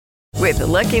With the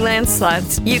Lucky Land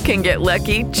Slots, you can get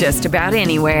lucky just about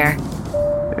anywhere.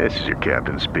 This is your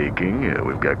captain speaking.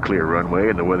 We've got clear runway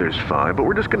and the weather's fine, but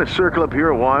we're just going to circle up here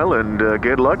a while and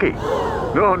get lucky.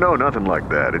 No, nothing like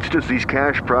that. It's just these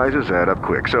cash prizes add up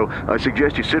quick. So I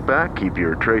suggest you sit back, keep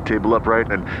your tray table upright,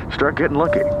 and start getting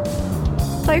lucky.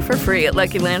 Play for free at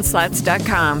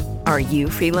LuckyLandSlots.com. Are you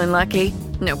feeling lucky?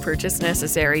 No purchase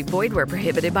necessary. Void where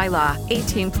prohibited by law.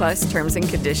 18+ terms and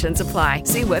conditions apply.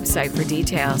 See website for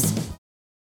details.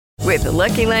 With the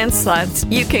Lucky Land Slots,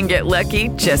 you can get lucky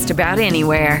just about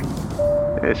anywhere.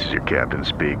 This is your captain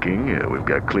speaking. We've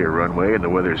got clear runway and the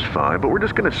weather's fine, but we're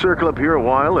just going to circle up here a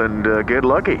while and get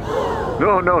lucky.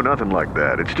 No, nothing like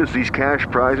that. It's just these cash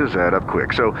prizes add up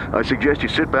quick. So I suggest you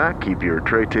sit back, keep your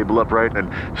tray table upright, and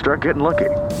start getting lucky.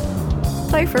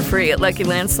 Play for free at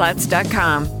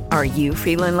LuckyLandSlots.com. Are you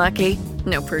feeling lucky?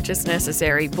 No purchase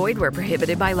necessary. Void where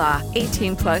prohibited by law.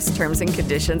 18+ terms and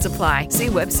conditions apply. See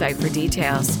website for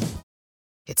details.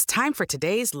 It's time for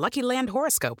today's Lucky Land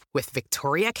horoscope with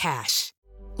Victoria Cash.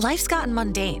 Life's gotten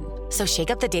mundane, so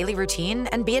shake up the daily routine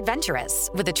and be adventurous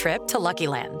with a trip to Lucky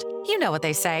Land. You know what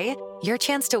they say, your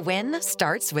chance to win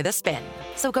starts with a spin.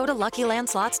 So go to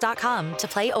LuckyLandSlots.com to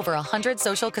play over 100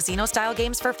 social casino-style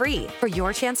games for free for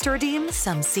your chance to redeem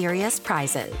some serious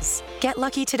prizes. Get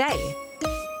lucky today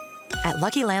at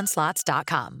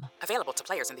LuckyLandSlots.com. Available to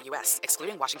players in the U.S.,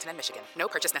 excluding Washington and Michigan. No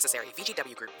purchase necessary.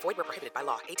 VGW Group. Void where prohibited by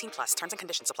law. 18+. Terms and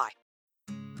conditions apply.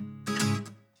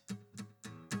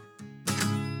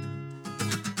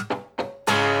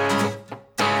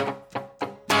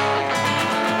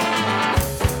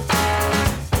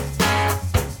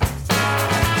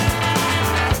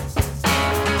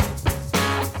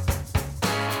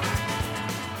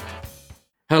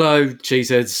 Hello,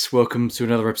 Cheeseheads. Welcome to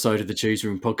another episode of the Cheese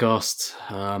Room podcast.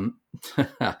 I'm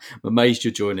amazed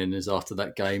you're joining us after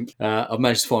that game. I've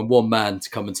managed to find one man to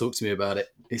come and talk to me about it.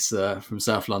 It's from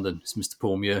South London. It's Mr.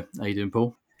 Paul Muir. How you doing,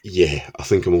 Paul? Yeah, I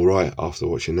think I'm all right after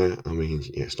watching that. I mean,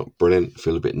 yeah, it's not brilliant. I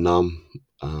feel a bit numb.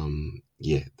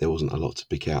 There wasn't a lot to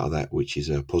pick out of that, which is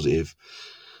a positive,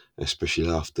 especially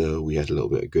after we had a little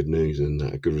bit of good news and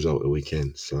a good result at the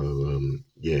weekend. So,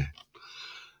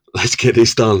 let's get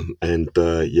this done and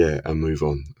move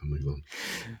on.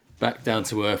 Back down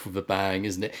to earth with a bang,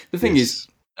 isn't it? The thing is,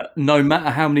 no matter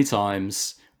how many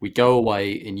times we go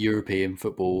away in European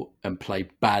football and play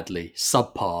badly,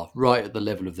 subpar, right at the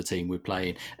level of the team we're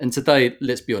playing. And today,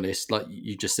 let's be honest, like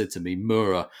you just said to me,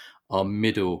 Mura are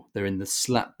middle. They're in the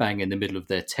slap bang in the middle of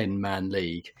their 10-man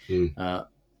league.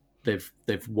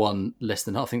 They've won less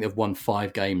than, I think they've won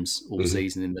 5 games all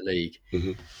season in the league.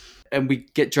 Mm-hmm. And we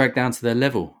get dragged down to their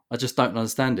level. I just don't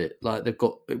understand it. Like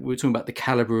we're talking about the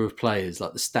calibre of players,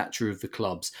 like the stature of the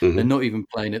clubs. Mm-hmm. They're not even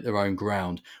playing at their own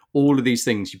ground. All of these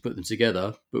things, you put them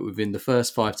together, but within the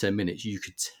first 5-10 minutes, you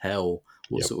could tell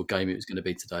what sort of game it was going to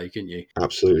be today, couldn't you?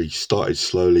 Absolutely. Started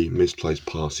slowly, misplaced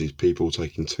passes, people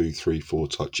taking 2, 3, 4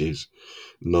 touches,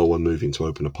 no one moving to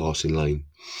open a passing lane,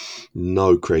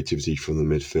 no creativity from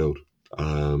the midfield.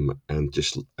 And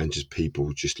just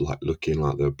people just like looking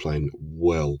like they were playing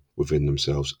well within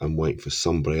themselves and waiting for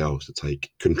somebody else to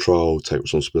take control, take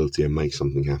responsibility and make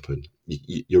something happen.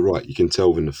 You're right. You can tell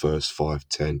within the first 5,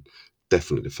 10,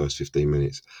 definitely the first 15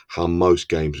 minutes, how most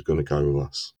games are going to go with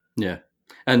us. Yeah.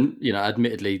 And,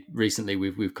 admittedly, recently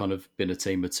we've kind of been a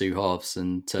team of 2 halves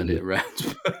and turned it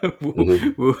around.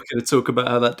 We're going to talk about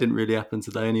how that didn't really happen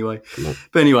today anyway. No.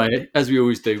 But anyway, as we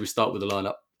always do, we start with the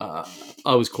lineup.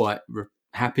 I was quite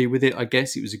happy with it, I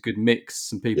guess. It was a good mix.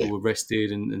 Some people were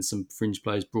rested and some fringe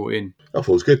players brought in. I thought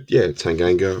it was good. Yeah,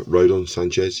 Tanganga, Rodon,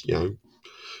 Sanchez,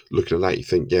 looking at that, you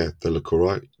think, they look all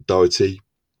right. Doherty,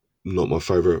 not my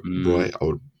favourite, right?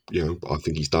 I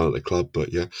think he's done at the club,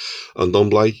 but yeah. And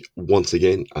Ndomble, once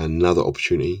again, another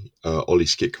opportunity. Ollie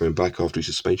Skip coming back after his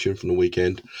suspension from the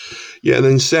weekend. Yeah, and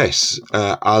then Cess,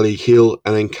 Ali, Hill,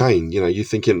 and then Kane. You're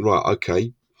thinking, right,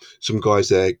 okay, some guys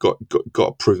there got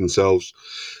to prove themselves.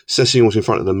 Sessegnon was in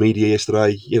front of the media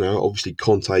yesterday. Obviously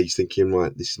Conte's thinking,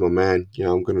 right, this is my man.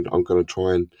 I'm gonna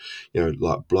try and,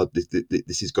 like blood.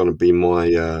 This is gonna be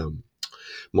my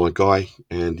guy,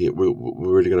 and we're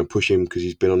really going to push him because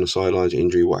he's been on the sidelines,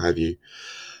 injury, what have you.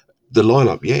 The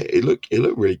lineup, it looked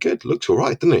really good. Looks all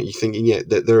right, doesn't it? You're thinking,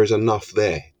 that there is enough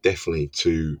there, definitely,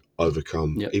 to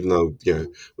overcome. Yep. Even though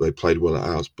they played well at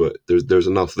ours, but there's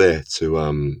enough there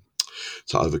to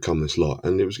overcome this lot.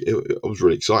 And I was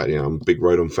really excited. I'm a big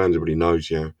Rodon fan. Everybody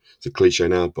knows. It's a cliche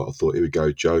now, but I thought, here we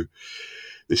go, Joe.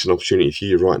 This is an opportunity for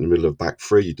you. You're right in the middle of back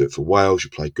 3. You do it for Wales. You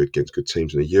play good against good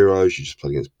teams in the Euros. You just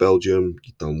played against Belgium.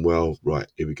 You've done well. Right,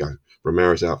 here we go.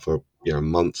 Ramirez out for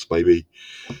months maybe.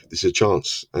 This is a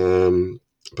chance.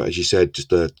 But as you said,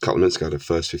 just a couple of minutes ago, the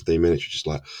first 15 minutes were just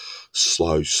like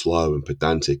slow and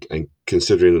pedantic. And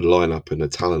considering the lineup and the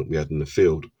talent we had in the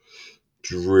field,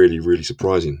 it was really, really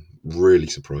surprising. Really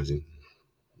surprising.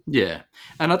 Yeah,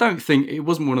 and I don't think it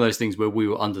wasn't one of those things where we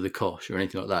were under the cosh or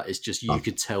anything like that. It's just you No,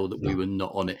 could tell that we no. were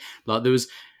not on it. Like there was,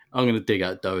 I'm going to dig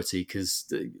out Doherty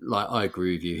because, like, I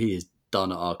agree with you. He is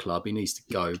done at our club. He needs to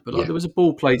go. But like, Yeah, there was a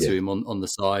ball played yeah. to him on the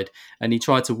side, and he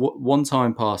tried to one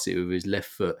time pass it with his left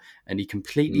foot, and he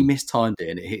completely Mm, mistimed it,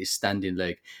 and it hit his standing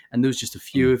leg. And there was just a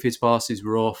few mm, of his passes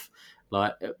were off.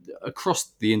 Like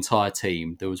across the entire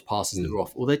team, there was passes that mm. were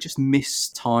off, or they're just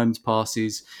mistimed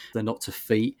passes. They're not to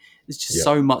feet. There's just Yeah,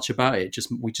 so much about it.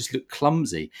 We just look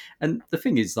clumsy. And the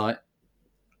thing is, like,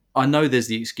 I know there's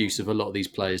the excuse of a lot of these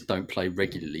players don't play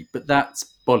regularly, but that's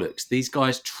bollocks. These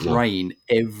guys no, train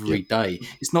yeah, every day.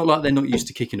 It's not like they're not used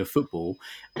to kicking a football,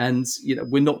 and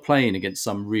we're not playing against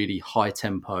some really high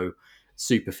tempo,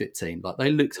 super fit team. Like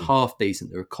they looked mm, half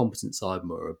decent. They're a competent side,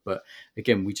 Mura, but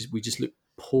again, we just looked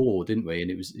poor, didn't we? And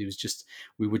it was just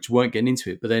we weren't getting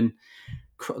into it. But then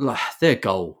like, their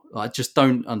goal, I just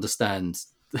don't understand.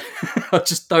 I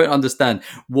just don't understand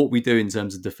what we do in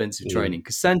terms of defensive mm, training.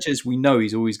 Because Sanchez, we know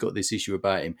he's always got this issue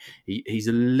about him. He's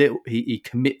a little he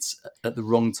commits at the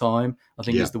wrong time, I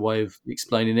think yeah. is the way of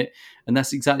explaining it, and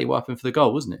that's exactly what happened for the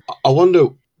goal, wasn't it? I wonder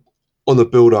on the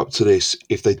build up to this,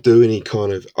 if they do any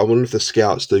kind of, I wonder if the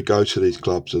scouts do go to these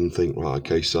clubs and think, right,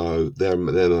 okay, so they're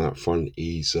up front.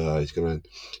 He's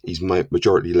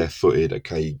majority left footed.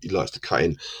 Okay, he likes to cut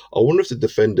in. I wonder if the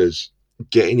defenders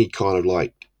get any kind of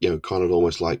like, kind of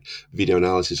almost like video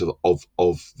analysis of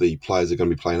the players they're going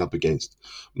to be playing up against.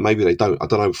 Maybe they don't. I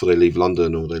don't know, before they leave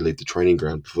London or they leave the training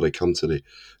ground, before they come to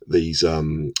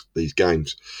these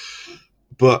games.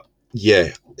 But yeah,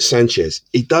 Sanchez,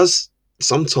 he does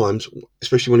sometimes,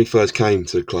 especially when he first came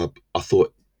to the club. I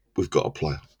thought, we've got a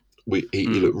player. He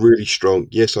Mm. looked really strong.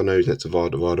 Yes, I know he's next to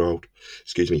Varderhold.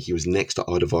 Excuse me, he was next to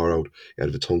Varderhold. He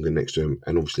had Vertonghen next to him,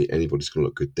 and obviously anybody's going to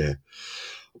look good there.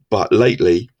 But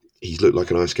lately, he's looked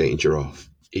like an ice skating giraffe.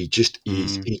 He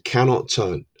cannot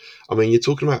turn. I mean, you're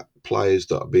talking about players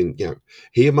that have been,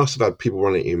 he must have had people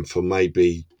running him for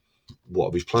maybe what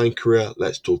of his playing career.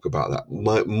 Let's talk about that.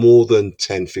 More than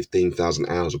 10, 15,000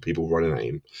 hours of people running at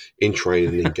him in training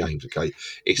and in games. Okay,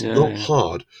 it's Yeah, not yeah.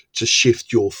 hard to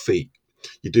shift your feet.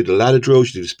 You do the ladder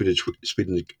drills, you do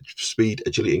the speed,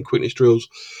 agility, and quickness drills.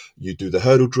 You do the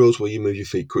hurdle drills where you move your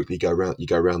feet quickly, go around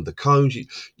the cones.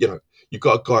 You've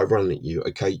got a guy running at you.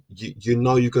 Okay, you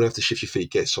know you're going to have to shift your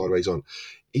feet, get sideways on.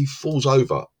 He falls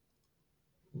over,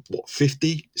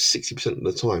 50, 60% of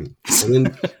the time, and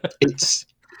then it's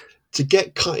to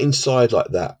get cut inside like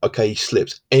that. Okay, he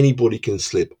slips. Anybody can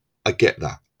slip. I get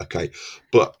that. Okay,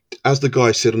 but as the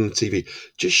guy said on the TV,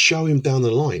 just show him down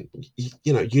the line.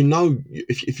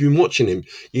 If you're watching him,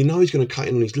 you know he's going to cut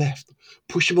in on his left.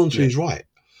 Push him onto Yeah. his right.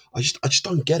 I just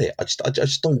don't get it. I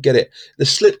just don't get it. The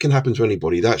slip can happen to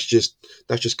anybody. That's just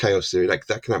chaos theory.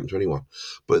 That can happen to anyone.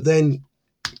 But then,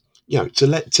 to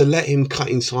let him cut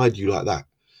inside you like that,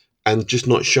 and just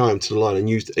not show him to the line and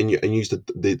use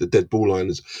the dead ball line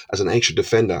as an extra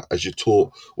defender, as you're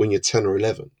taught when you're 10 or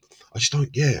 11. I just don't.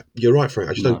 Yeah, you're right, Frank.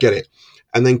 I just don't No. get it.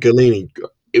 And then Galini,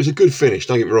 it was a good finish.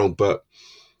 Don't get me wrong, but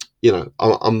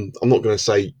I'm not going to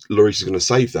say Lloris is going to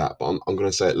save that, but I'm going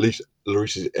to say at least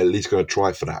Lloris is at least going to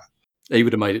try for that. He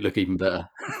would have made it look even better.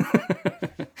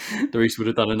 Lloris would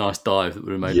have done a nice dive that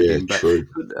would have made it look Yeah, even better. true.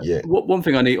 But, Yeah. one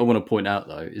thing I want to point out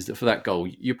though is that for that goal,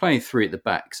 you're playing three at the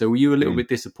back. So were you a little Mm. bit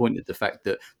disappointed the fact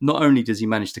that not only does he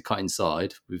manage to cut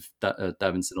inside with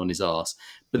Davinson on his arse,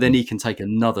 but then he can take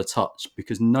another touch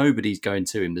because nobody's going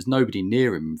to him. There's nobody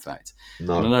near him, in fact. And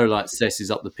I No. know like Cess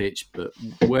is up the pitch, but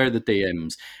where are the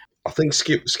DMs? I think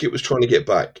Skip was trying to get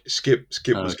back. Skip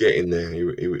was Okay. getting there.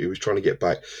 He was trying to get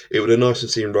back. It would have nice to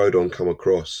see Rodon come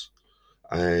across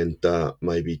and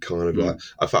maybe kind of like,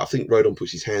 in fact, I think Rodon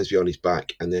puts his hands behind his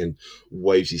back and then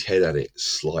waves his head at it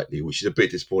slightly, which is a bit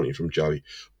disappointing from Joey.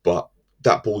 But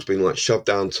that ball's been like shoved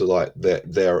down to like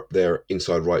their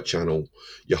inside right channel.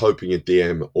 You're hoping your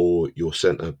DM or your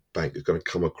centre back is going to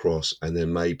come across and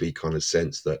then maybe kind of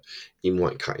sense that he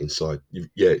might cut inside.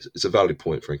 It's a valid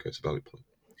point, Franco. It's a valid point.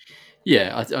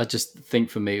 Yeah, I just think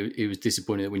for me, it was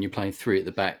disappointing that when you're playing three at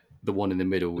the back, the one in the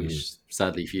middle, Mm. which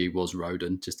sadly for you was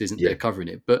Roden, just isn't Yeah. there covering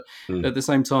it. But Mm. at the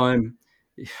same time,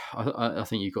 I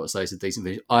think you've got to say it's a decent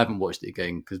finish. I haven't watched it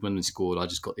again because when they scored, I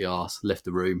just got the arse, left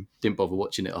the room, didn't bother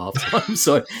watching it at half time.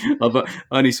 So I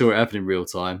only saw it happen in real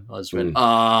time. I just went,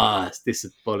 this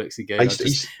is bollocks again.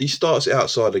 He starts it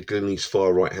outside of Glennie's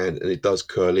far right hand, and it does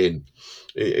curl in.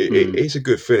 It's a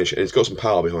good finish, and it's got some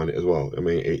power behind it as well. I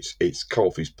mean, it's come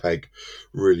off his peg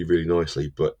really, really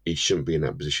nicely, but he shouldn't be in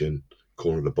that position,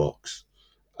 corner of the box,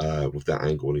 with that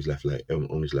angle on his left leg,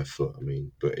 on his left foot. I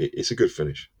mean, but it's a good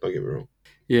finish. Don't get me wrong.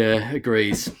 Yeah,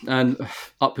 agrees. And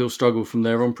uphill struggle from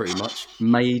there on, pretty much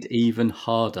made even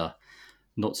harder.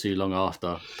 Not too long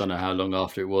after. Don't know how long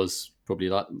after it was. Probably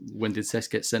like, when did Cesc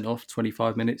get sent off?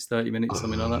 25 minutes, 30 minutes,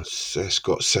 something like that? Cesc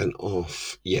got sent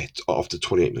off, after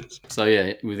 28 minutes. So,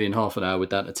 yeah, within half an hour, we're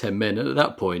down to 10 men. And at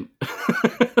that point,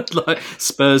 like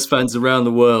Spurs fans around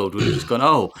the world would have just gone,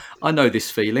 oh, I know this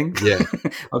feeling. Yeah.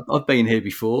 I've been here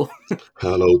before.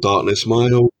 Hello, darkness, my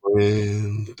old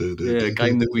friend. Yeah, a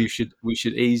game that we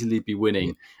should easily be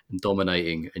winning and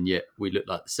dominating, and yet we look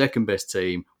like the second best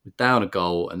team. We're down a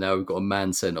goal, and now we've got a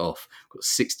man sent off. We've got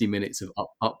 60 minutes of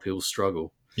uphill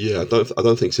struggle. Yeah, I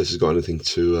don't think Cesc has got anything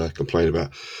to complain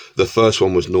about. The first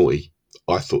one was naughty.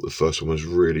 I thought the first one was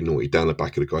really naughty, down the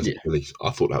back of the guy's Achilles.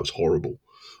 I thought that was horrible.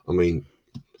 I mean,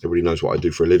 everybody knows what I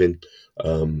do for a living.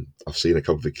 I've seen a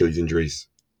couple of Achilles injuries,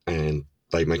 and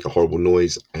they make a horrible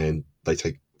noise, and they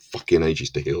take fucking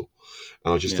ages to heal.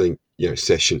 And I just think,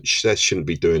 Cesc shouldn't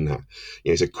be doing that.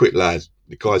 He's a quick lad.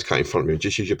 The guy's cut in front of him.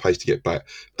 Just use your pace to get back.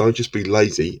 Don't just be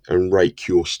lazy and rake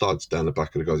your studs down the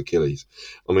back of the guy's Achilles.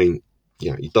 I mean,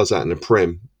 he does that in the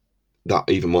Prem. That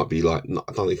even might be like,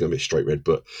 I don't think it's going to be a straight red,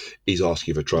 but he's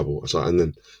asking for trouble. So, and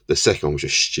then the second one was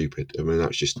just stupid. I mean,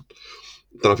 that's just, I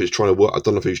don't know if he was trying to work. I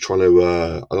don't know if he was trying to,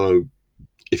 I don't know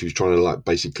if he was trying to like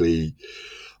basically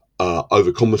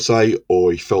overcompensate,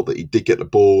 or he felt that he did get the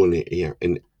ball, and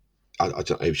I don't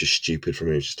know, it was just stupid for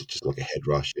me. It was just like a head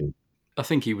rush. And I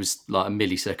think he was like a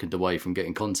millisecond away from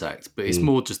getting contact, but it's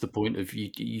more just the point of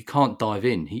you can't dive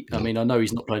in. I mean, I know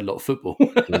he's not played a lot of football,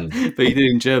 but he did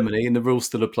in Germany, and the rules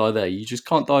still apply there. You just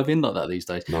can't dive in like that these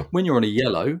days. No. When you're on a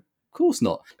yellow, of course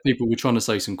not. People were trying to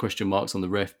say some question marks on the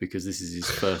ref because this is his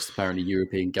first apparently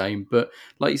European game. But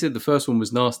like you said, the first one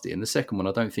was nasty, and the second one,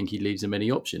 I don't think he leaves him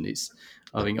any option.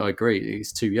 I think I agree.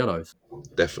 It's 2 yellows.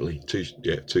 Definitely two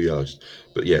yellows.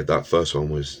 But yeah, that first one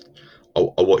was.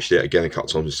 I watched it again a couple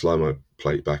of times in slow mo,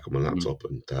 played it back on my laptop,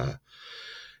 and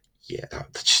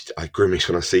I grimace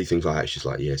when I see things like that. It's just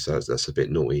like, so that's a bit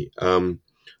naughty. I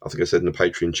think I said in the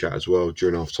Patreon chat as well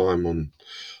during half time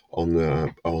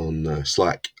on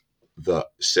Slack that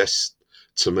Cesc,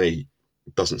 to me,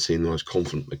 doesn't seem the most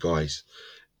confident of the guys.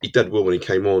 He did well when he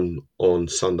came on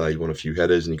Sunday. He won a few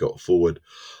headers and he got forward.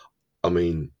 I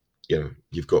mean,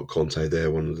 you've got Conte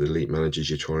there, one of the elite managers.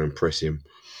 You're trying to impress him.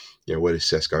 Where does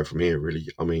Cesc go from here, really?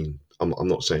 I mean, I'm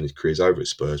not saying his career's over at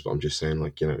Spurs, but I'm just saying,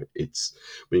 like, it's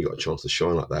when you got a chance to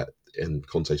shine like that, and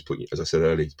Conte's put you, as I said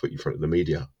earlier, he's put you in front of the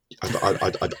media.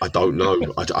 I don't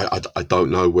know. I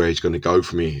don't know where he's going to go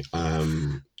from here.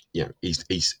 He's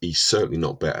certainly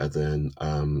not better than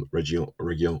Region.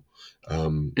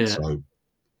 So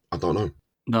I don't know.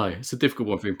 No, it's a difficult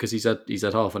one for him because he's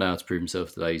had half an hour to prove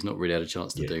himself today. He's not really had a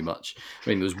chance to do much. I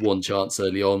mean, there was one chance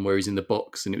early on where he's in the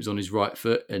box and it was on his right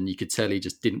foot, and you could tell he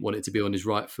just didn't want it to be on his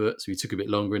right foot, so he took a bit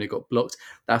longer and it got blocked.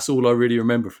 That's all I really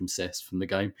remember from Cesc from the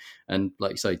game. And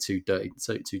like you say, two dirty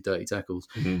tackles.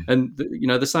 Mm-hmm. And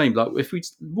the same. Like if we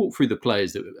walk through the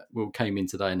players that came in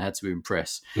today and had to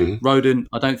impress, Rodon,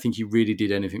 I don't think he really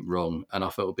did anything wrong, and I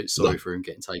felt a bit sorry for him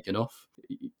getting taken off.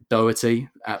 Doherty,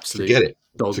 absolutely. Forget it.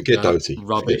 Forget Doherty.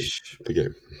 Rubbish. Forget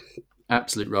him.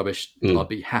 Absolute rubbish. I'd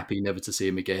be happy never to see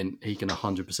him again. He can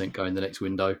 100% go in the next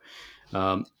window.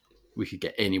 We could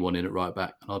get anyone in at right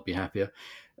back and I'd be happier.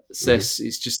 Cesc,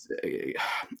 it's just,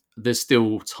 there's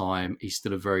still time. He's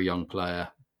still a very young player,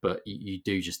 but you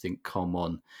do just think, come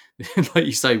on. Like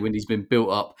you say, when he's been built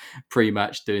up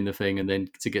pre-match doing the thing and then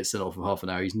to get sent off for half an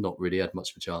hour, he's not really had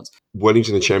much of a chance. When he's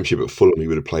in the Championship at Fulham, he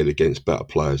would have played against better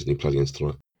players than he played against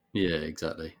tonight. Yeah,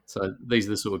 exactly. So these are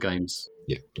the sort of games.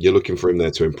 Yeah, you're looking for him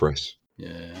there to impress.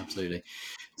 Yeah, absolutely.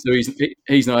 So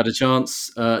he's not had a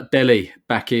chance. Delhi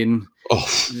back in.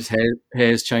 His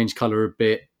hair's changed colour a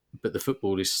bit, but the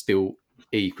football is still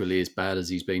equally as bad as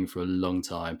he's been for a long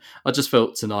time. I just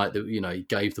felt tonight that he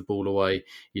gave the ball away.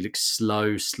 He looked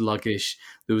slow, sluggish.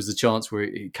 There was a chance where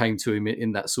it came to him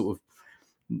in that sort of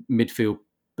midfield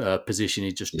position.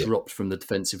 He just dropped from the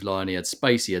defensive line. He had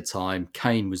space, he had time.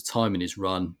 Kane was timing his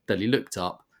run. Delhi looked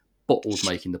up, bottled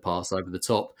making the pass over the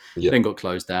top, then got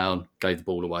closed down, gave the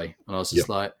ball away. And I was just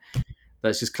like,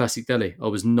 that's just classic Delhi. I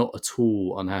was not at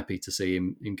all unhappy to see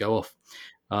him go off.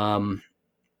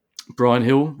 Brian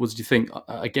Hill, what did you think?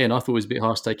 Again, I thought it was a bit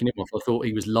harsh taking him off. I thought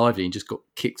he was lively and just got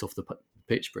kicked off the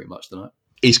pitch pretty much tonight.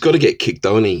 He's got to get kicked,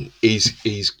 don't he? He's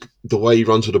the way he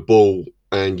runs with the ball,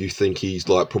 and you think he's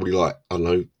like probably like, I don't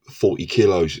know, 40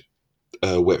 kilos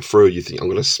wet through. You think, I'm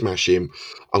going to smash him.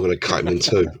 I'm going to cut him in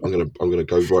two. I'm going to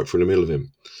go right through the middle of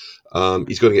him.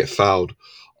 He's going to get fouled.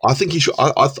 I think he should.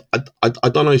 I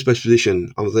don't know his best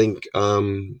position. I think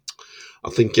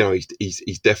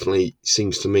he's definitely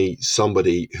seems to me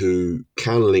somebody who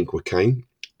can link with Kane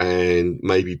and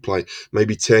maybe play.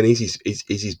 Maybe 10 is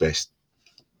his best.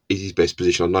 Is his best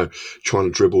position. I know, trying to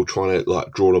dribble, trying to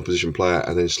like draw an opposition player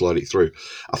and then slide it through.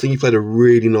 I think he played a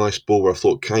really nice ball where I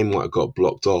thought Kane might have got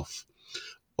blocked off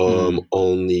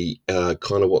on the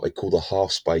kind of what they call the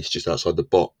half space just outside the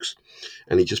box,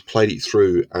 and he just played it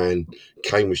through, and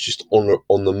Kane was just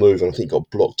on the move, and I think got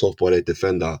blocked off by their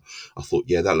defender. I thought,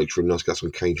 yeah, that looks really nice. That's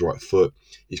on Kane's right foot.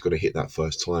 He's got to hit that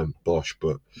first time, bosh,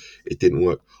 but it didn't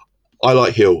work. I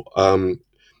like Hill.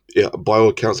 Yeah, by all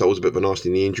accounts, that was a bit of a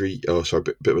nasty injury. A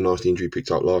bit of a nasty injury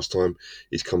picked up last time.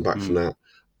 He's come back from that.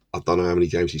 I don't know how many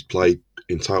games he's played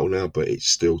in total now, but it's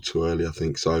still too early, I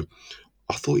think. So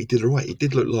I thought he did all right. He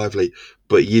did look lively,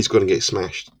 but he is going to get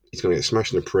smashed. He's going to get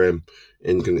smashed in the Prem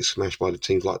and going to get smashed by the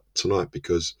teams like tonight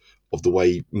because of the way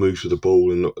he moves with the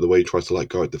ball and the way he tries to like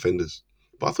go at defenders.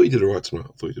 But I thought he did all right tonight.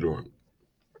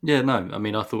 Yeah, no, I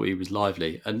mean, I thought he was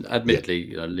lively, and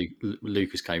admittedly,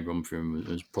 Lucas came from him and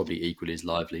was probably equally as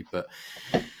lively, but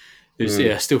it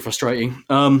was still frustrating.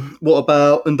 What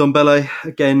about Ndombele?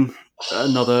 Again,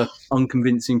 another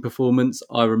unconvincing performance.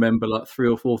 I remember like 3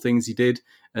 or 4 things he did,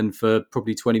 and for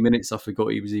probably 20 minutes, I forgot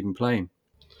he was even playing.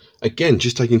 Again,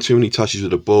 just taking too many touches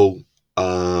with the ball.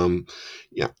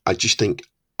 I just think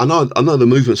I know the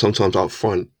movement sometimes up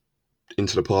front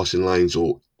into the passing lanes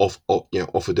or off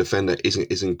a defender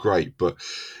isn't great, but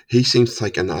he seems to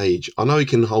take an age. I know he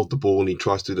can hold the ball and he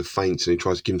tries to do the feints and he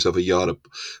tries to give himself a yard.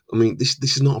 I mean, this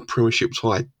is not a Premiership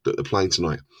side that they're playing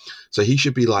tonight, so he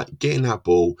should be like getting that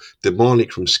ball, demanding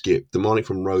it from Skip, demanding it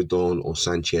from Rodon or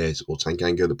Sanchez or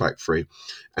Tanganga the back three,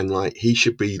 and like he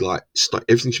should be like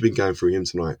everything should be going through him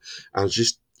tonight. And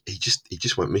he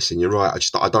just went missing. You're right.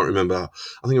 I don't remember.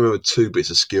 I think I remember 2 bits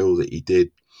of skill that he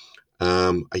did.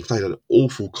 He played an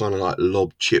awful kind of like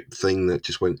lob chip thing that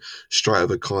just went straight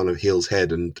over kind of Hill's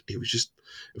head, and it was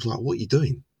like, what are you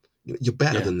doing? You're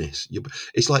better than this.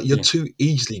 It's like you're too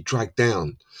easily dragged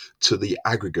down to the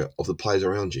aggregate of the players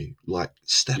around you. Like,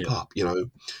 step up.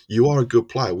 You are a good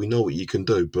player. We know what you can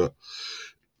do, but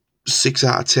 6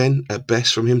 out of 10 at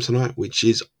best from him tonight, which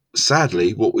is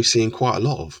sadly what we're seeing quite a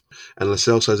lot of. And Lo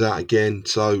Celso's out again,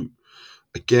 so.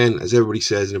 Again, as everybody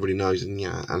says and everybody knows, and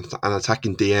an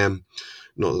attacking DM,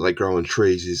 not that they grow on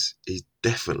trees, is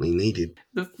definitely needed.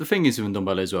 The thing is with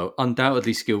Ndombele as well,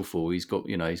 undoubtedly skillful. He's got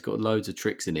loads of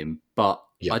tricks in him, but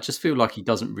I just feel like he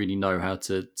doesn't really know how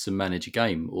to manage a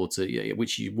game or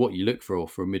what you look for a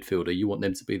midfielder. You want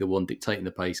them to be the one dictating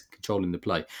the pace, controlling the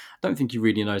play. I don't think he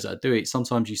really knows how to do it.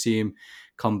 Sometimes you see him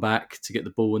come back to get the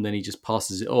ball and then he just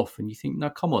passes it off, and you think, no,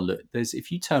 come on, look,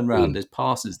 if you turn around, there's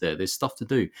passes there's stuff to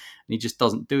do, and he just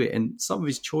doesn't do it. And some of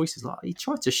his choices, like he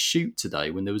tried to shoot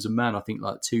today when there was a man, I think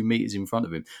like 2 meters in front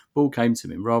of him, ball came to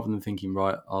him, rather than thinking,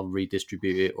 right, I'll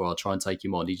redistribute it or I'll try and take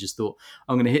him on, he just thought,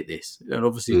 I'm going to hit this, and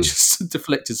obviously it just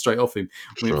deflected straight off him,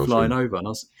 went flying over. And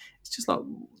it's just like,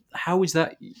 how is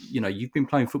that? You've been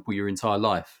playing football your entire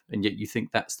life, and yet you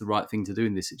think that's the right thing to do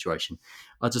in this situation.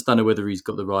 I just don't know whether he's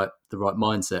got the right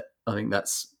mindset. I think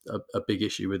that's a big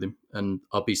issue with him, and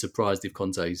I'll be surprised if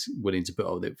Conte's willing to put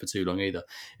up with it for too long either.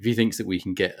 If he thinks that we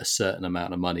can get a certain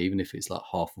amount of money, even if it's like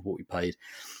half of what we paid,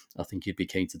 I think he'd be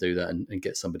keen to do that and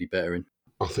get somebody better in.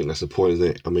 I think that's the point,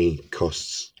 isn't it? I mean, it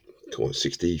costs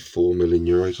 64 million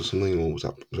euros or something, or was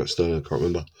that sterling? I can't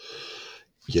remember.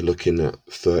 You're looking at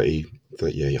 30,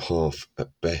 half at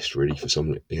best, really, for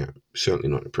someone. Certainly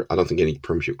not. I don't think any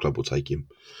Premiership club will take him.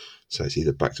 So it's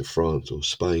either back to France or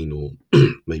Spain or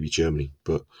maybe Germany.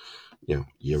 But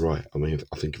you're right. I mean,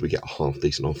 I think if we get a half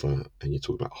decent offer and you're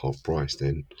talking about half price,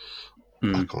 then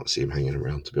I can't see him hanging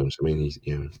around. To be honest, I mean, he's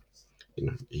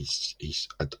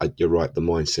you're right. The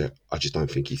mindset. I just don't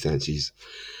think he fancies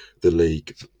the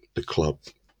league, the club.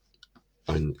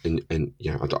 And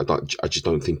I just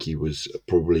don't think he was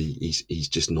probably. He's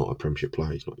just not a Premiership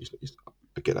player. He's not.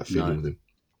 I get that feeling with him.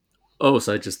 I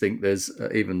also just think there's,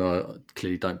 even though I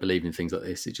clearly don't believe in things like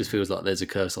this, it just feels like there's a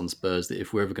curse on Spurs that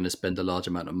if we're ever going to spend a large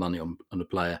amount of money on a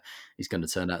player, he's going to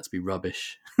turn out to be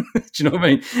rubbish. Do you know what I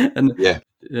mean? And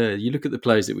you look at the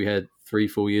players that we had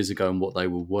 3-4 years ago and what they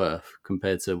were worth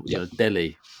compared to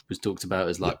Delhi was talked about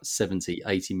as like 70,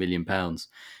 80 million pounds.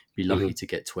 Be lucky to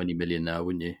get 20 million now,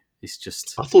 wouldn't you? It's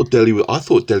just I thought Delhi was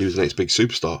the next big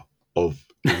superstar of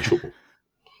English football.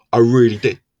 I really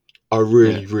did. I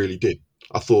yeah. really did.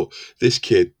 I thought this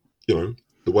kid, the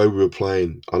way we were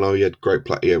playing. I know he had great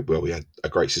play. Yeah, well, he had a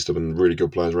great system and really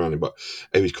good players around him, but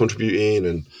he was contributing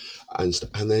and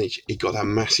then he got that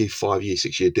massive 5-year,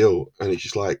 6-year deal, and it's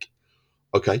just like,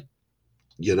 okay,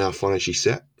 you're now financially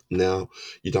set. Now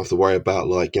you don't have to worry about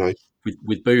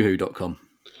With boohoo.com.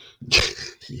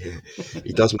 yeah,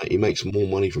 he does make. He makes more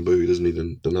money from Boohoo, doesn't he,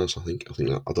 than us? I think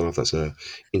that, I don't know if that's a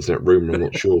internet rumor. I'm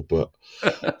not sure, but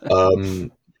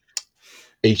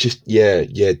he's just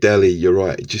Delhi. You're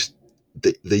right. It just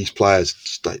these players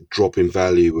just like drop in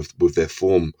value with their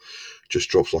form, just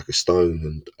drops like a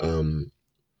stone. And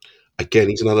again,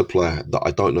 he's another player that I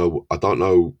don't know. I don't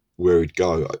know where he'd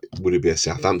go. Would it be a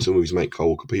Southampton with his mate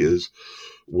Cole Peters?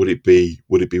 Would it be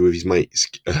with his mates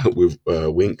with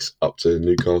Winks up to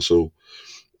Newcastle?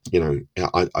 It's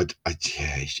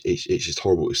just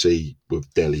horrible to see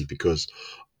with Delhi because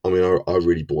I mean I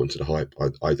really bought into the hype.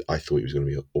 I thought he was going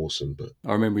to be awesome, but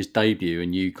I remember his debut,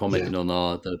 and you yeah, commenting on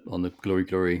the Glory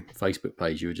Glory Facebook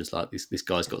page. You were just like, "This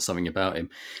guy's got something about him,"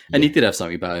 and he yeah. did have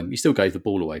something about him. He still gave the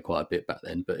ball away quite a bit back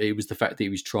then, but it was the fact that he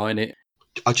was trying it.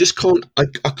 I just can't.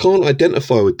 I can't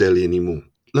identify with Delhi anymore.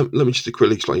 Let me just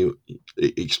quickly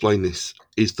explain this.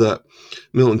 Is that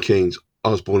Milton Keynes? I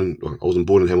wasn't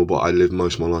born in Hemel, but I lived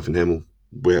most of my life in Hemel,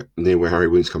 near where Harry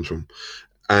Winks comes from.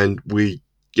 And we,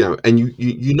 and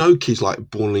you know kids like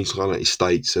born in these United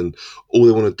States and all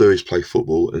they want to do is play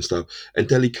football and stuff. And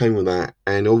Delhi came with that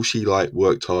and obviously like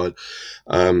worked hard,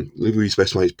 lived with his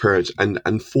best mate's parents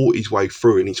and fought his way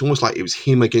through. And it's almost like it was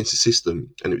him against the system,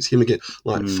 and it was him again.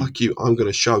 Like fuck you, I'm going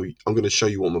to show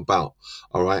you what I'm about.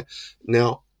 All right,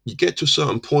 now you get to a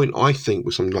certain point, I think,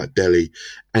 with something like Delhi,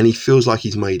 and he feels like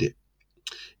he's made it.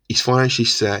 He's financially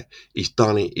set. He's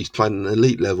done it. He's played at an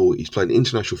elite level. He's played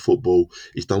international football.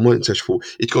 He's done well in international football.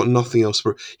 He's got nothing else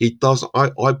for. He does. I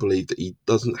believe that he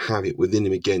doesn't have it within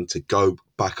him again to go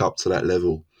back up to that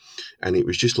level. And it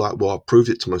was just like, well, I proved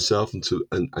it to myself and to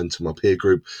my peer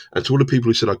group and to all the people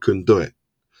who said I couldn't do it.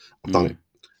 I've done it.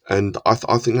 And I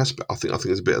think there's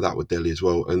a bit of that with Delhi as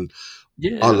well. And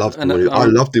Yeah, I loved him. and I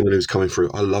loved him when he was coming through.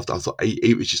 I thought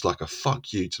he was just like a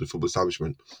fuck you to the football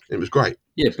establishment. It was great.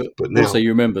 yeah, But but also now, you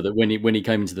remember that when he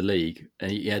came into the league,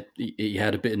 and he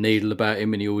had a bit of needle about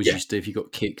him, and he always yeah, used to, if he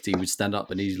got kicked, he would stand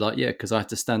up, and he's like, yeah, because I have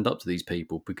to stand up to these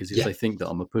people, because if yeah. they think that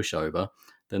I'm a pushover,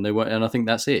 then they won't. And I think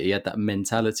that's it. He had that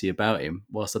mentality about him.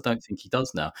 Whilst I don't think he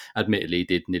does now. Admittedly, he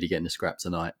did nearly get in a scrap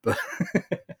tonight, but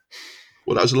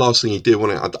Well, that was the last thing he did,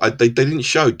 wasn't it? They didn't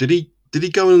show. Did he? Did he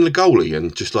go in the goalie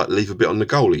and just like leave a bit on the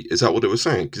goalie? Is that what it was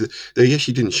saying? Because they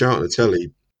actually didn't shout on the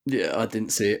telly. yeah, I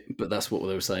didn't see it, but that's what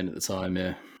they were saying at the time.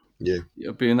 Yeah. Yeah,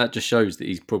 Yeah, but and that just shows that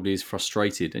he's probably is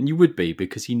frustrated, and you would be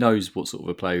because he knows what sort of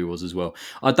a player he was as well.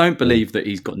 I don't believe that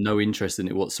he's got no interest in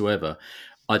it whatsoever.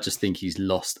 I just think he's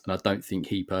lost, and I don't think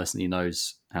he personally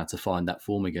knows how to find that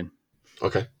form again.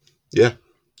 okay, yeah,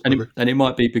 okay. And it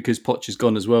might be because Poch is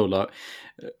gone as well. Like,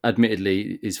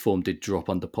 admittedly, his form did drop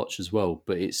under Poch as well,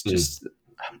 but it's just.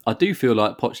 I do feel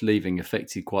like Poch leaving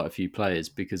affected quite a few players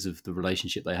because of the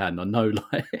relationship they had. And I know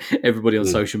like everybody on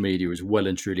social media has well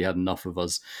and truly had enough of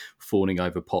us fawning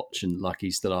over Poch and like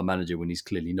he's still our manager when he's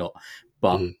clearly not.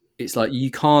 But it's like you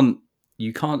can't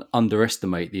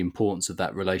underestimate the importance of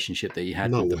that relationship that he had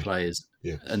No with the way. players.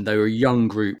 Yeah, And they were a young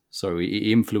group, so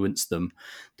he influenced them,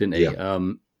 didn't he? yeah.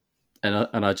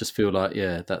 And I just feel like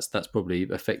that's probably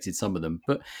affected some of them.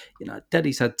 But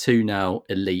Daddy's had two now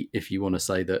elite. If you want to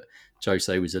say that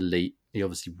Jose was elite, he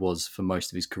obviously was for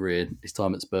most of his career. His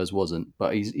time at Spurs wasn't,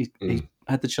 but he's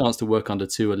had the chance to work under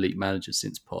two elite managers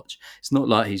since Poch. It's not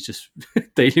like he's just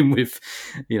dealing with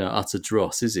utter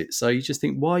dross, is it? So you just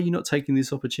think, why are you not taking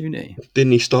this opportunity?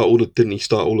 Didn't he start all of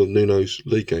Nuno's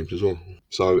league games as well?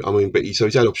 So I mean, so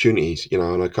he's had opportunities,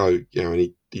 and I go,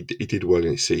 and he did well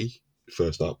in City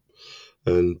first up.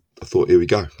 And I thought, here we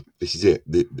go. This is it.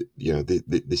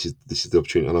 This is the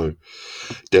opportunity. I know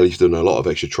Delhi's done a lot of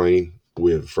extra training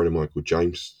with a friend of mine called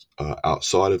James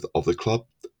outside of the club,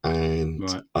 and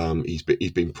Right. he's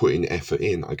been putting effort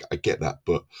in. I get that,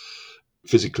 but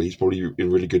physically he's probably in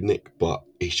really good nick. But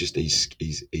it's just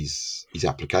his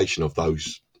application of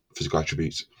those physical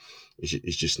attributes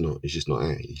is just not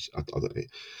out.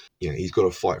 He's got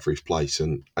to fight for his place,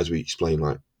 and as we explained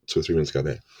like 2 or 3 minutes ago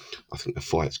there, I think the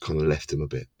fight's kind of left him a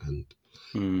bit, and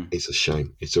it's a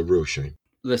shame. It's a real shame.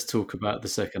 Let's talk about the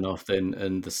second half then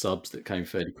and the subs that came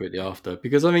fairly quickly after,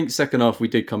 because I think second half we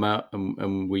did come out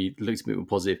and we looked a bit more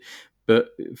positive, but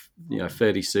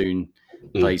fairly soon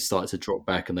they started to drop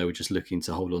back and they were just looking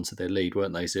to hold on to their lead,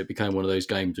 weren't they? So it became one of those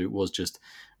games where it was just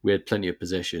we had plenty of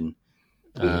possession,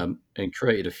 and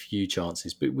created a few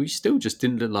chances, but we still just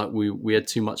didn't look like we had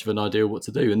too much of an idea of what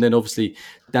to do. And then obviously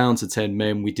down to 10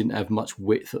 men, we didn't have much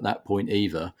width at that point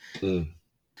either.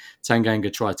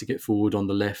 Tanganga tried to get forward on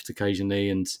the left occasionally,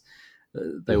 and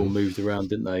they all moved around,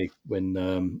 didn't they, when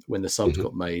the subs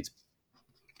got made.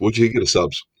 What do you think of the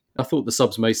subs? I thought the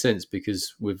subs made sense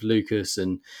because with Lucas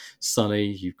and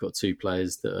Sonny, you've got two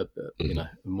players that are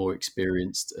more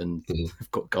experienced and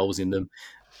have got goals in them.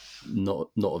 Not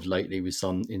of lately with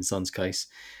Son's case.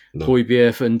 No.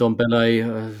 Højbjerg and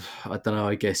Ndombele, I don't know,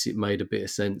 I guess it made a bit of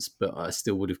sense, but I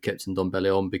still would have kept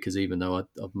Ndombele on because even though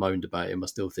I've moaned about him, I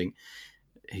still think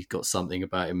he's got something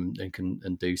about him and can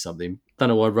do something. Don't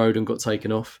know why Rodon got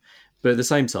taken off. But at the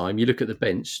same time, you look at the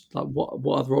bench. Like,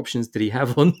 what other options did he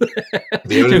have on there?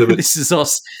 This is our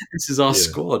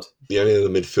squad. The only other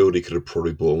midfield he could have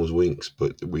probably bought was Winks,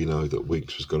 but we know that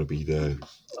Winks was going to be there.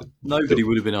 Nobody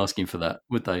would have been asking for that,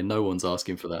 would they? No one's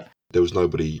asking for that. There was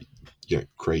nobody,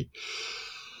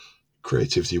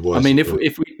 creativity wise. I mean, if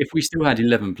we still had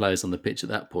 11 players on the pitch at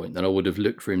that point, then I would have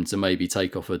looked for him to maybe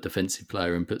take off a defensive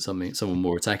player and put someone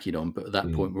more attacking on. But at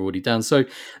that point, we're already down. So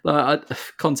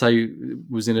Conte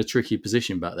was in a tricky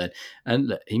position back then, and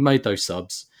look, he made those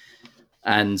subs,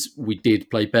 and we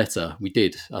did play better. We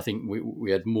did. I think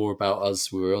we had more about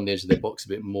us. We were on the edge of the box a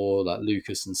bit more. Like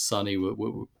Lucas and Sonny were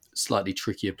slightly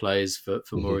trickier players for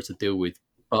Mura to deal with,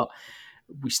 but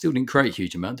we still didn't create a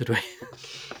huge amount, did we?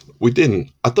 We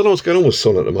didn't. I don't know what's going on with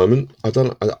Son at the moment. I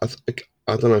don't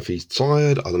know if he's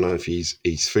tired. I don't know if he's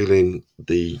feeling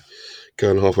the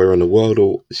going halfway around the world,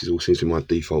 or this all seems to be my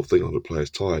default thing. The player's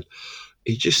tired.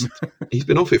 He's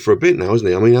been off it for a bit now, hasn't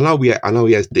he? I mean, I know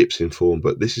he has dips in form,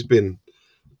 but this has been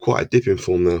quite a dip in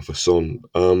form now for Son.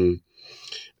 And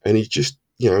he's just,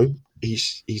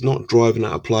 he's not driving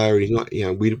at a player. He's not,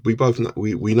 we both know,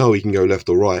 we know he can go left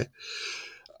or right.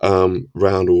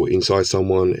 Round or inside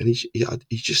someone, and he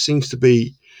just seems to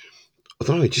be, I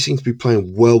don't know, he just seems to be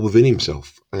playing well within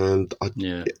himself, and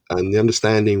the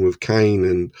understanding with Kane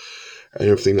and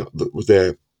everything that was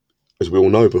there, as we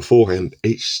all know beforehand,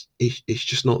 it's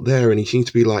just not there, and he seems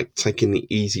to be like taking the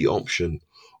easy option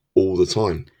all the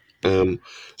time.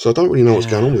 So I don't really know what's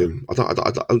going on with him. I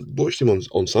watched him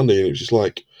on Sunday, and it was just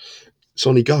like,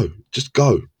 Sonny, just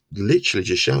go. Literally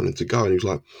just shouting him to go, and he was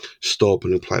like, stop,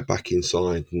 and he'll play it back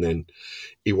inside, and then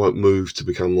he won't move to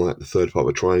become like the third part of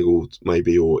a triangle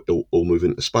maybe, or move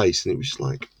into space. And it was just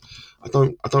like, I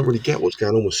don't really get what's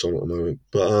going on with Son at the moment.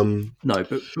 But no,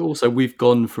 but also we've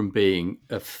gone from being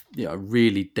a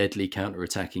really deadly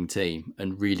counter-attacking team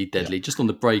and really deadly just on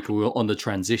the break or on the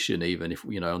transition, even if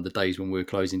on the days when we're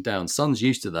closing down. Son's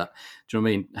used to that. Do you know what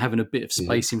I mean? Having a bit of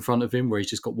space in front of him where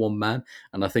he's just got one man,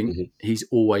 and I think he's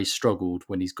always struggled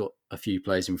when he's got a few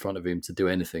players in front of him to do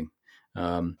anything.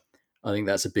 I think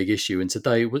that's a big issue. And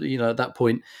today, at that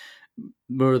point,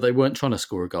 Mura, they weren't trying to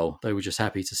score a goal. They were just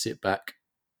happy to sit back,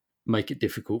 make it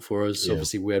difficult for us.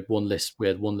 Obviously, we had one less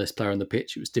player on the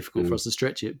pitch. It was difficult for us to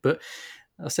stretch it. But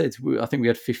I think we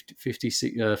had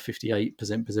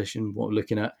 58% possession. What we're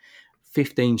looking at,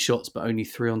 15 shots, but only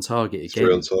 3 on target again.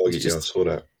 3 on target, I saw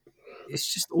that.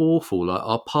 It's just awful. Like,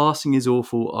 our passing is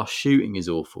awful, our shooting is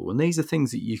awful, and these are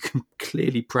things that you can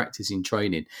clearly practice in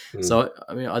training. So,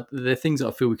 I mean, they're things that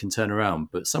I feel we can turn around.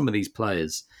 But some of these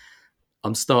players,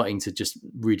 I'm starting to just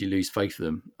really lose faith in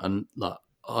them, and like,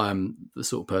 I'm the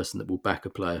sort of person that will back a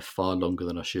player far longer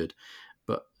than I should,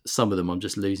 but some of them I'm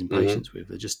just losing patience with.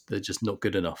 They're just not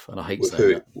good enough, and I hate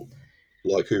saying that.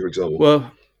 Like who, for example?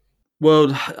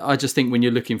 Well, I just think when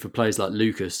you're looking for players like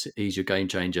Lucas, he's your game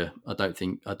changer. I don't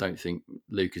think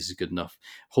Lucas is good enough.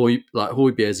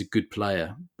 Højbjerg is a good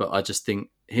player, but I just think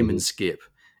him and Skip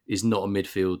is not a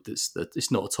midfield.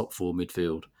 It's not a top 4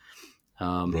 midfield.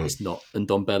 It's not. And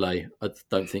Ndombele, I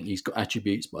don't think he's got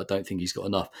attributes, but I don't think he's got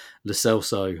enough. Lo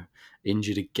Celso,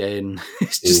 injured again.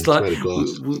 It's just like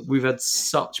we've had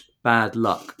such bad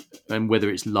luck. And whether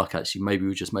it's luck, actually, maybe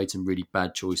we've just made some really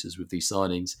bad choices with these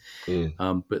signings.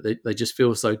 But they just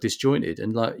feel so disjointed.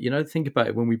 And think about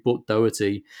it. When we bought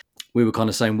Doherty, we were kind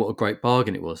of saying what a great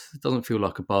bargain it was. It doesn't feel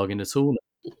like a bargain at all.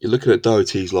 You're looking at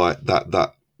Doherty's like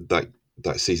that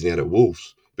season he had at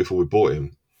Wolves before we bought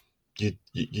him.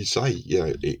 You say,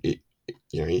 he's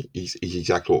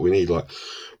exactly what we need, like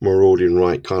marauding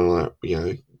right, kind of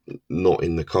like, not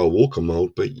in the Kyle Walker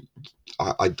mold, but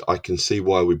I can see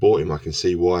why we bought him. I can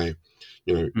see why,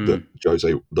 that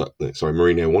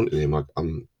Mourinho wanted him.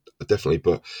 I'm definitely,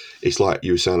 but it's like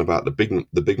you were saying about the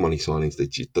big money signings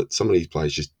that some of these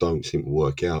players just don't seem to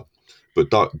work out.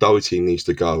 But Doherty needs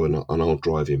to go, and I'll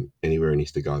drive him anywhere he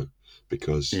needs to go,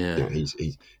 because he's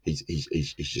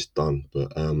just done.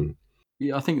 But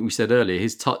Yeah, I think we said earlier,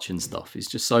 his touch and stuff is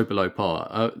just so below par.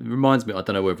 It reminds me, I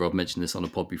don't know whether I've mentioned this on a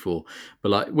pod before, but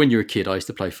like when you're a kid, I used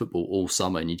to play football all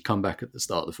summer, and you'd come back at the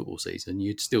start of the football season,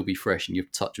 you'd still be fresh and your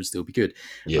touch would still be good.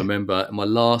 I Yeah. remember my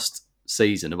last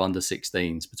season of under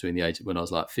 16s between the age when I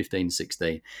was like 15,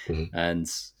 16, Mhm. and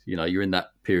you're in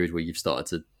that period where you've started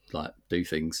to like do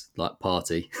things like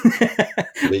party.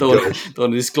 There you don't, go. want to, don't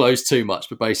want to disclose too much,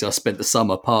 but basically I spent the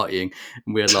summer partying,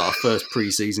 and we had like our first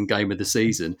pre-season game of the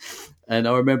season. And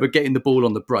I remember getting the ball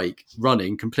on the break,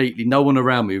 running completely, no one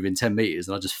around me within 10 metres,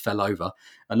 and I just fell over.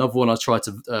 Another one I tried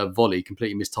to volley,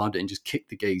 completely mistimed it, and just kicked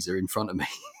the geezer in front of me.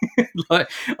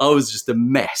 Like I was just a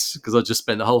mess because I just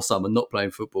spent the whole summer not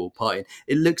playing football, partying.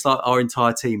 It looks like our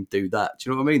entire team do that. Do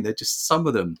you know what I mean? They're just some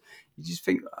of them. You just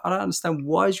think, I don't understand.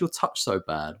 Why is your touch so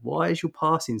bad? Why is your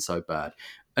passing so bad?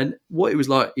 And what it was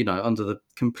like, under the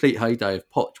complete heyday of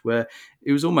Poch, where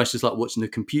it was almost just like watching a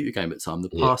computer game at the time. The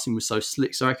Yeah. passing was so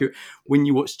slick, so accurate. When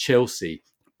you watch Chelsea,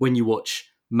 when you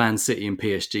watch Man City and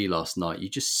PSG last night, you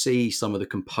just see some of the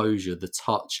composure, the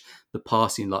touch, the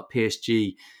passing, like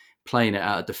PSG playing it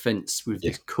out of defence with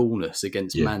this coolness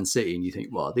against Yeah. Man City. And you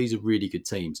think, wow, these are really good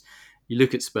teams. You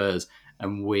look at Spurs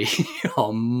and we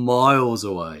are miles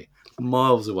away.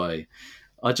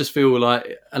 I just feel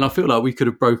like, and I feel like we could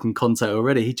have broken Conte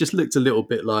already. He just looked a little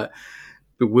bit like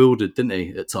bewildered, didn't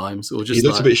he, at times? Or just He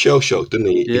looked a bit shell shocked, didn't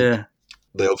he? Yeah.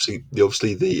 They obviously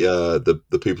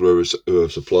the people who are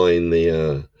supplying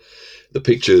the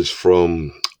pictures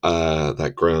from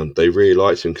that ground, they really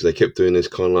liked him because they kept doing this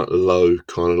kind of like low,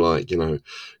 kind of like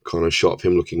kind of shot of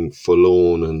him looking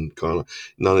forlorn and kind of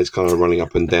none of this kind of running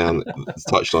up and down the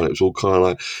touchline. It was all kind of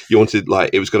like you wanted,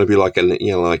 like it was going to be like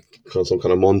like kind of some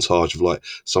kind of montage of like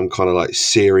some kind of like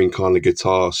searing kind of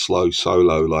guitar slow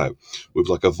solo, like with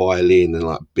like a violin and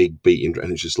like big beating,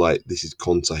 and it's just like, this is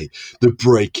Conte, the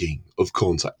breaking of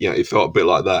Conte. It felt a bit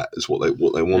like that. Is what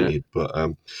they wanted. Yeah.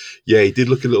 But he did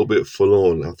look a little bit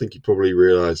forlorn. I think he probably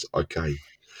realised, okay,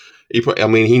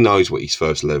 he knows what his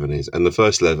first 11 is, and the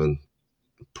first 11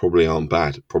 probably aren't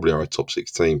bad, probably are a top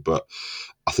 16. But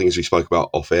I think, as we spoke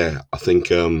about off air, I think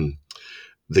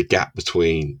the gap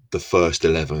between the first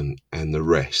 11 and the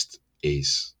rest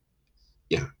is,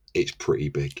 it's pretty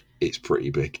big. It's pretty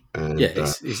big, and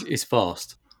it's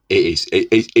fast. it is.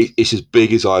 It's as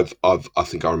big as I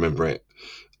think I remember it.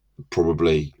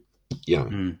 Probably,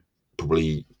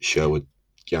 probably Sherwood.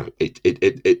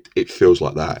 It feels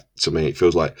like that to me. It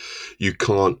feels like you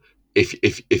can't,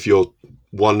 if you're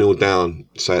 1-0 down,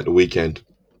 say at the weekend,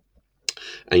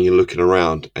 and you're looking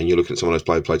around and you're looking at someone who's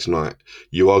play tonight,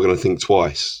 you are going to think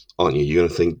twice, aren't you? You're going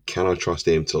to think, can I trust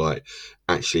him to like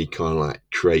actually kind of like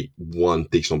create one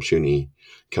decent opportunity?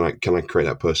 Can I create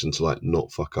that person to like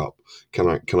not fuck up? Can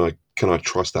I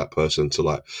trust that person to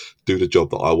like do the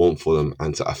job that I want for them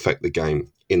and to affect the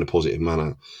game in a positive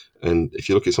manner? And if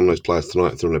you look at some of those players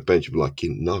tonight, if they're on the bench, you'll be like,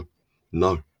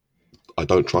 no, I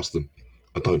don't trust them.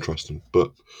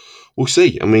 But we'll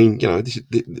see. I mean,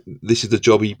 this is the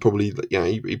job he probably,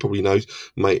 he probably knows,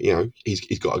 mate.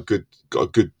 He's got a good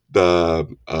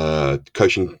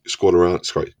coaching squad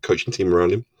around, coaching team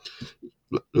around him.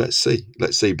 Let's see.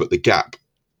 But the gap,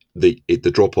 the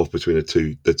drop off between the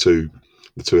two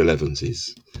 11s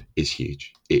is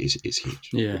huge. It's huge.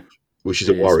 Yeah, which is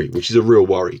a worry. Which is a real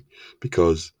worry,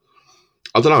 because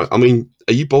I don't know. I mean,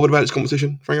 are you bothered about this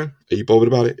competition, Franco? Are you bothered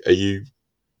about it? Are you?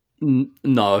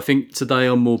 No, I think today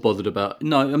I'm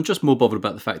just more bothered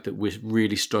about the fact that we're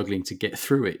really struggling to get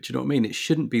through it. Do you know what I mean? It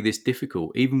shouldn't be this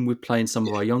difficult, even with playing some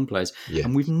of our young players. Yeah.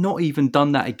 And we've not even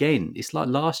done that again. It's like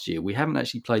last year. We haven't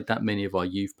actually played that many of our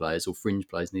youth players or fringe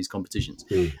players in these competitions.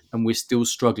 And we're still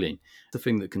struggling. The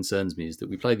thing that concerns me is that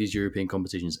we play these European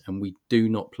competitions and we do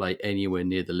not play anywhere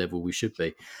near the level we should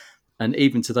be. And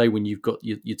even today, when you've got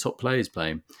your top players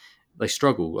playing, they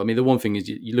struggle. I mean, the one thing is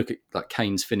you look at like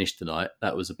Kane's finish tonight.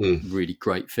 That was a really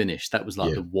great finish. That was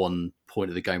like the one point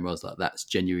of the game where I was like, that's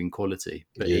genuine quality.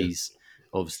 But he's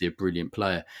obviously a brilliant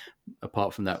player.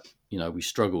 Apart from that, we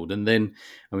struggled. And then,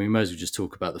 I mean, we may as well just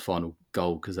talk about the final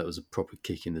goal, because that was a proper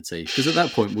kick in the teeth. Because at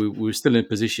that point, we were still in a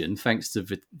position, thanks to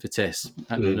Vitesse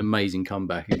having an amazing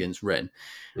comeback against Rennes.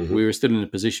 We were still in a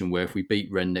position where if we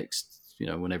beat Rennes next,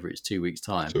 whenever it's 2 weeks'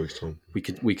 time, we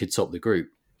could top the group.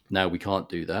 Now we can't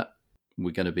do that.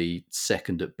 We're going to be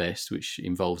second at best, which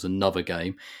involves another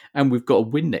game, and we've got to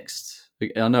win next.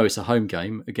 I know it's a home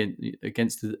game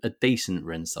against a decent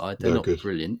Rennes side. They're not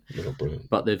brilliant,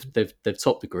 but they've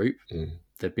topped the group.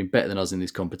 They've been better than us in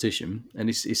this competition, and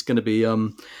it's going to be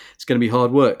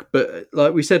hard work. But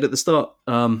like we said at the start,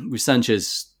 with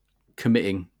Sanchez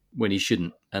committing when he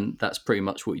shouldn't, and that's pretty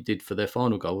much what he did for their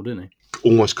final goal, didn't he?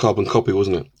 Almost carbon copy,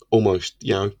 wasn't it? almost,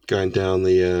 going down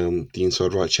the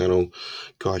inside right channel.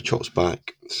 Guy chops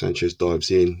back. Sanchez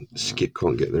dives in. Skip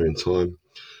can't get there in time.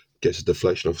 Gets a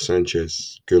deflection off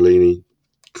Sanchez. Golini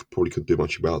probably couldn't do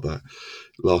much about that.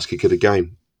 Last kick of the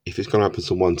game. If it's going to happen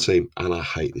to one team, and I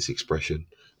hate this expression,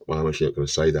 well, I'm actually not going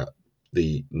to say that,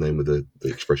 the name of the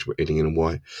expression we're hitting in and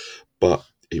why, but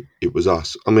it was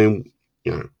us. I mean,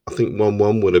 I think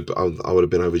 1-1 I would have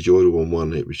been overjoyed with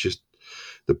 1-1. It was just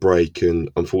the break, and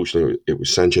unfortunately, it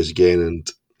was Sanchez again. And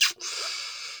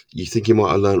you think you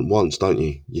might have learned once, don't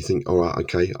you? You think, all right,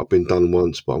 okay, I've been done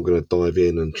once, but I'm going to dive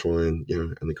in and try and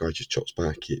and the guy just chops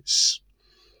back. It's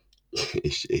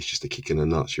just a kick in the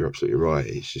nuts. You're absolutely right.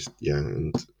 It's just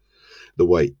and the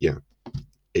weight,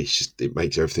 it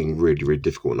makes everything really, really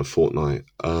difficult in a fortnight.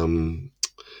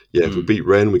 If we beat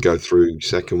Rennes, we go through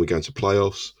second, we go into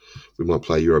playoffs. We might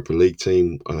play a Europa League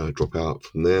team, drop out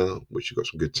from there, which you've got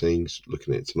some good teams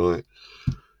looking at it tonight.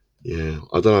 Yeah,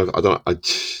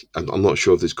 I'm not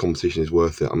sure if this competition is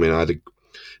worth it. I mean, I had a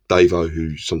Davo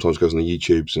who sometimes goes on the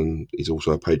YouTubes and he's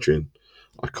also a Patreon.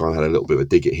 I kind of had a little bit of a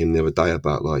dig at him the other day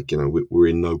about we're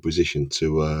in no position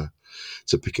to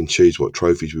pick and choose what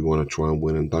trophies we want to try and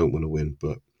win and don't want to win.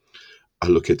 But I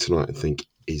look at tonight and think,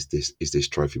 is this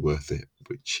trophy worth it?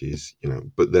 Which is,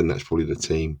 but then that's probably the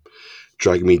team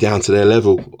dragging me down to their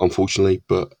level, unfortunately.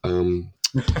 But I mean,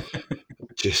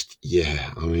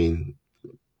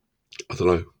 I don't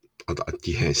know.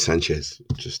 Sanchez.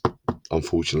 Just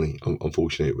unfortunately,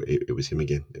 it was him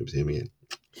again.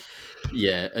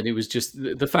 Yeah, and it was just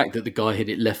the fact that the guy hit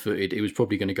it left-footed. It was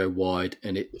probably going to go wide,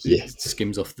 and it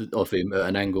skims off him at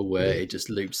an angle where it just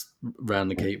loops round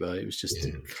the keeper. It was just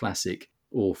a classic,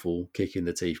 awful kick in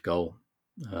the teeth goal.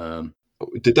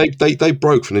 Did they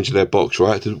broke from into their box,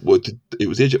 right? We were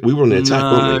on the attack,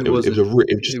 weren't we?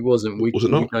 It wasn't. We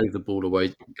gave the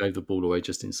ball away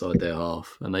just inside their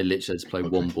half, and they literally just played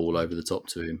one ball over the top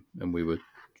to him, and we were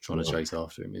trying to chase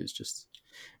after him. It was just.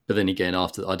 But then again,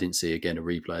 after I didn't see again a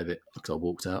replay of it because I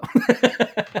walked out.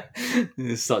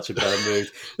 It's such a bad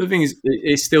move. The thing is,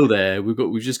 it's still there. We've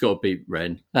just got to beat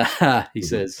Rennes. He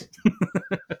says.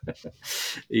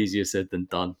 Easier said than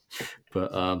done.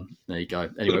 But there you go.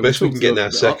 Anyway, the best we can get now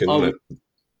second.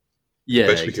 Yeah,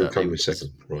 the best we can come in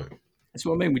second. Right. That's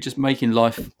what I mean. We're just making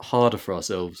life harder for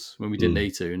ourselves when we didn't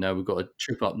need to. And now we've got a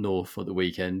trip up north for the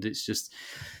weekend. It's just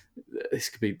this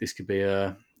could be it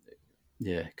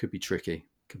could be tricky.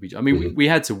 I mean, we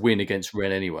had to win against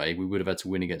Rennes anyway. We would have had to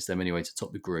win against them anyway to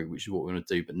top the group, which is what we're going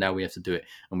to do. But now we have to do it,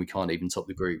 and we can't even top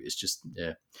the group. It's just,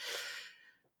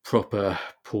 proper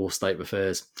poor state of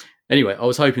affairs. Anyway, I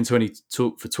was hoping to only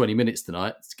talk for 20 minutes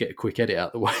tonight to get a quick edit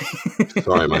out of the way.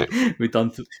 Sorry, mate. We've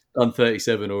done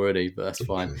 37 already, but that's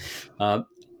fine.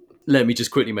 Let me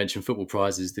just quickly mention football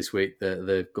prizes this week.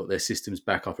 They've got their systems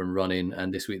back up and running,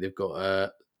 and this week they've got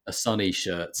a Sunny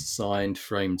shirt, signed,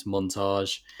 framed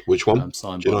montage. Which one?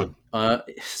 Signed by.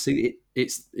 See,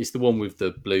 it's the one with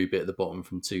the blue bit at the bottom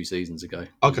from 2 seasons ago.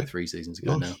 Okay, 3 seasons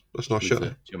ago now. That's a nice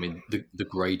shirt. I mean, the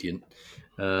gradient.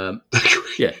 Not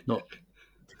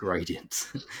the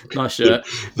gradient. Nice shirt.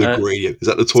 The gradient. Is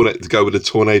that the tornado to go with the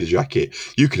tornado jacket?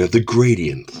 You can have the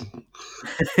gradient.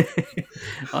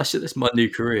 That's my new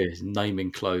career, is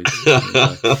naming clothes.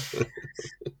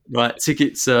 Right,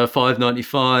 tickets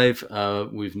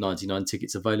 $5.95 with 99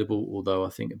 tickets available, although I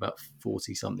think about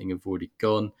 40 something have already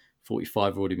gone.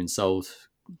 45 have already been sold.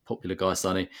 Popular guy,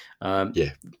 Sonny.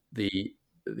 The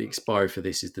expiry for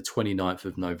this is the 29th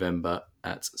of November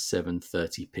at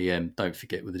 7:30 p.m. Don't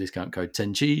forget, with the discount code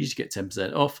 10Cheese, you get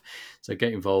 10% off. So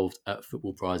get involved at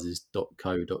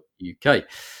footballprizes.co.uk.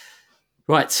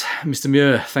 Right, Mr.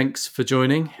 Muir, thanks for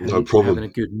joining. No problem.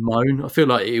 Having a good moan. I feel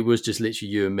like it was just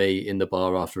literally you and me in the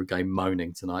bar after a game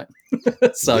moaning tonight.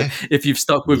 If you've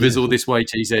stuck with us all this way,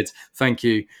 Cheeseheads, thank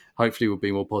you. Hopefully we'll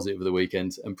be more positive for the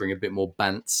weekend and bring a bit more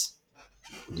bants.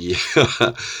 Yeah,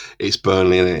 it's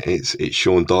Burnley, and it's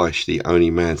Sean Dyche, the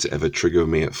only man to ever trigger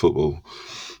me at football.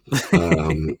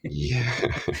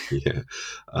 Yeah.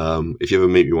 If you ever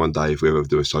meet me one day, if we ever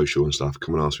do a social and stuff,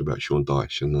 come and ask me about Sean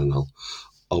Dyche, and then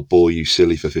I'll bore you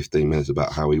silly for 15 minutes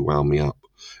about how he wound me up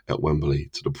at Wembley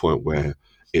to the point where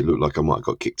it looked like I might have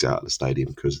got kicked out of the stadium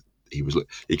because he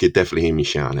could definitely hear me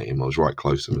shouting at him. I was right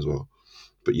close to him as well.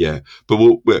 But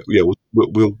we'll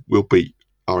beat.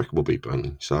 I reckon we'll beat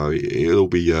Burnley. So it's all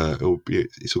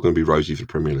going to be rosy for the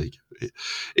Premier League.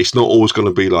 It's not always going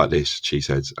to be like this,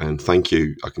 Cheeseheads. And thank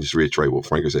you. I can just reiterate what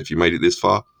Franco said. If you made it this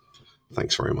far,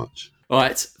 thanks very much. All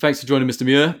right. Thanks for joining, Mr.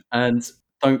 Muir. And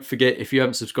Don't forget, if you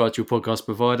haven't subscribed to your podcast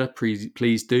provider,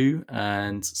 please do,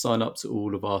 and sign up to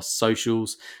all of our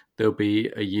socials. There'll be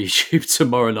a YouTube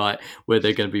tomorrow night where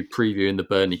they're going to be previewing the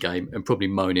Burnley game and probably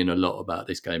moaning a lot about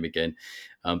this game again.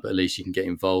 But at least you can get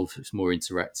involved. It's more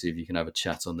interactive. You can have a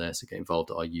chat on there. So get involved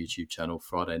at our YouTube channel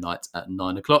Friday night at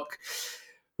 9:00.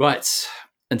 Right.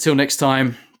 Until next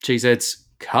time, Cheeseheads,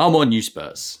 come on, you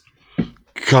Spurs.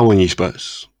 Come on, you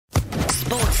Spurs.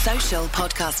 Sports Social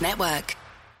Podcast Network.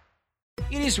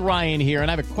 It is Ryan here, and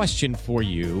I have a question for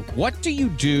you. What do you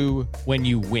do when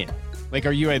you win? Like,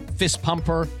 are you a fist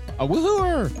pumper, a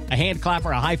woohooer, a hand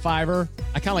clapper, a high fiver?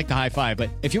 I kind of like the high five, but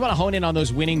if you want to hone in on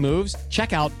those winning moves,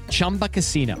 check out Chumba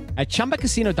Casino. At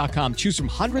ChumbaCasino.com, choose from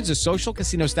hundreds of social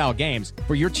casino-style games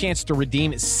for your chance to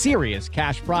redeem serious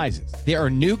cash prizes. There are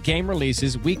new game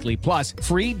releases weekly, plus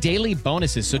free daily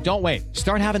bonuses, so don't wait.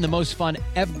 Start having the most fun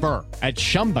ever at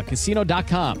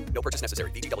ChumbaCasino.com. No purchase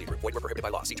necessary. VGW Group. Void where prohibited by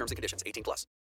law. See terms and conditions. 18+.